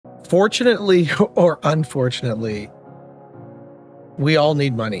Fortunately or unfortunately, we all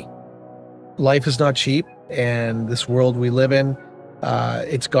need money. Life is not cheap, and this world we live in,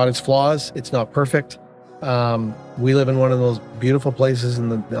 it's got its flaws. It's not perfect. We live in one of those beautiful places on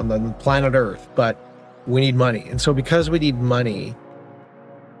the planet Earth, but we need money. And so because we need money,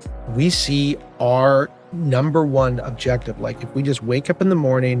 we see our number one objective. Like if we just wake up in the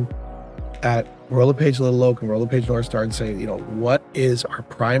morning at Royal LePage Little Oak and Royal LePage North Star and say, you know, what is our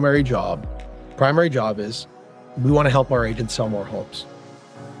primary job? Primary job is we want to help our agents sell more homes.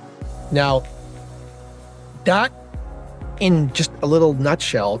 Now, that in just a little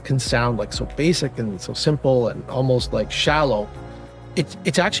nutshell can sound like so basic and so simple and almost like shallow.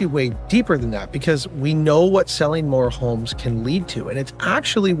 It's actually way deeper than that, because we know what selling more homes can lead to. And it's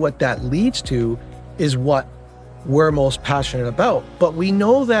actually what that leads to is what we're most passionate about. But we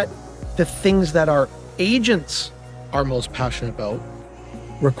know that the things that our agents are most passionate about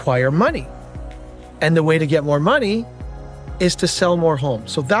require money. And the way to get more money is to sell more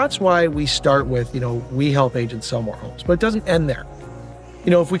homes. So that's why we start with, you know, we help agents sell more homes, but it doesn't end there.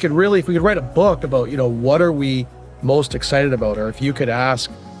 You know, if we could write a book about, you know, what are we most excited about, or if you could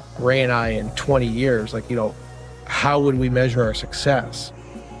ask Ray and I in 20 years, like, you know, how would we measure our success?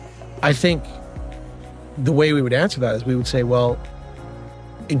 I think the way we would answer that is we would say, well,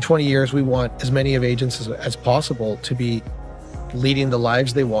 in 20 years, we want as many of agents as possible to be leading the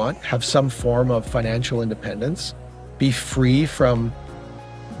lives they want, have some form of financial independence, be free from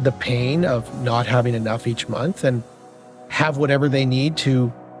the pain of not having enough each month, and have whatever they need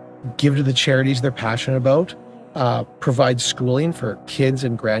to give to the charities they're passionate about, provide schooling for kids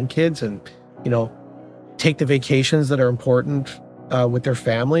and grandkids, and, you know, take the vacations that are important with their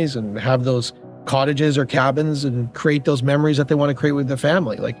families, and have those cottages or cabins and create those memories that they want to create with their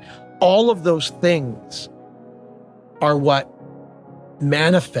family. Like, all of those things are what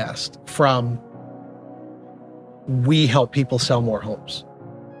manifest from we help people sell more homes.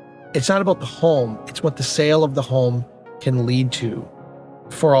 It's not about the home, it's what the sale of the home can lead to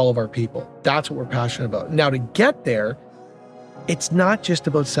for all of our people. That's what we're passionate about. Now, to get there, it's not just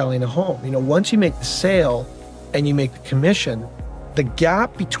about selling a home. You know, once you make the sale and you make the commission, the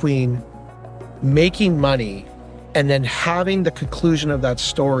gap between making money and then having the conclusion of that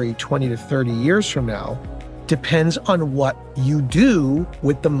story 20 to 30 years from now depends on what you do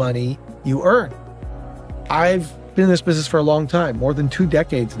with the money you earn. I've been in this business for a long time, more than 2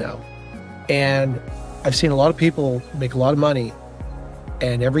 decades now. And I've seen a lot of people make a lot of money,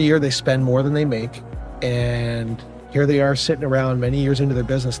 and every year they spend more than they make. And here they are sitting around many years into their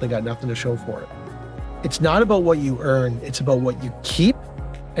business, they got nothing to show for it. It's not about what you earn, it's about what you keep,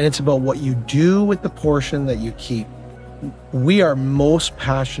 and it's about what you do with the portion that you keep. We are most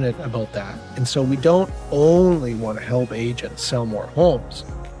passionate about that. And so we don't only want to help agents sell more homes.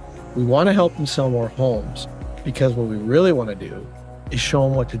 We want to help them sell more homes because what we really want to do is show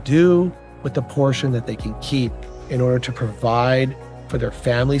them what to do with the portion that they can keep in order to provide for their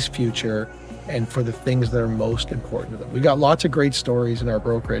family's future and for the things that are most important to them. We've got lots of great stories in our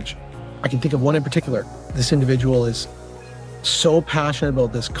brokerage. I can think of one in particular. This individual is so passionate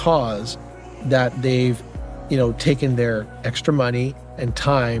about this cause that they've, you know, taken their extra money and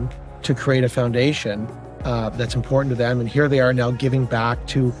time to create a foundation that's important to them. And here they are now giving back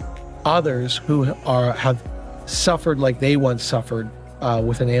to others who have suffered like they once suffered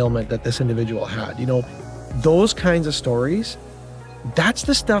with an ailment that this individual had. You know, those kinds of stories, that's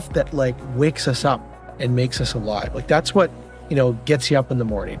the stuff that like wakes us up and makes us alive. Like, that's what, you know, gets you up in the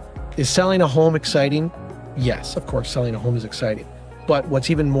morning. Is selling a home exciting? Yes, of course, selling a home is exciting. But what's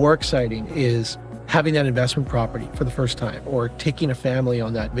even more exciting is having that investment property for the first time, or taking a family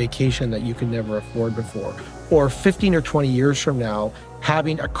on that vacation that you could never afford before, or 15 or 20 years from now,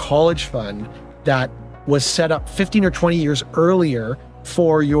 having a college fund that was set up 15 or 20 years earlier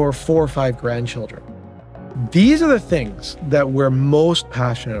for your 4 or 5 grandchildren. These are the things that we're most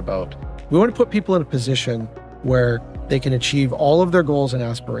passionate about. We want to put people in a position where they can achieve all of their goals and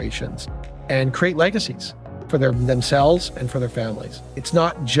aspirations and create legacies for themselves and for their families. It's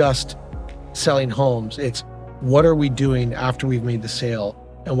not just selling homes, it's what are we doing after we've made the sale,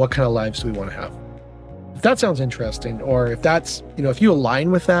 and what kind of lives do we want to have? If that sounds interesting, or if that's, you know, if you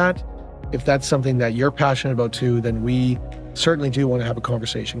align with that, if that's something that you're passionate about too, then we certainly do want to have a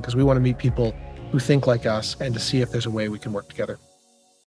conversation, because we want to meet people who think like us and to see if there's a way we can work together.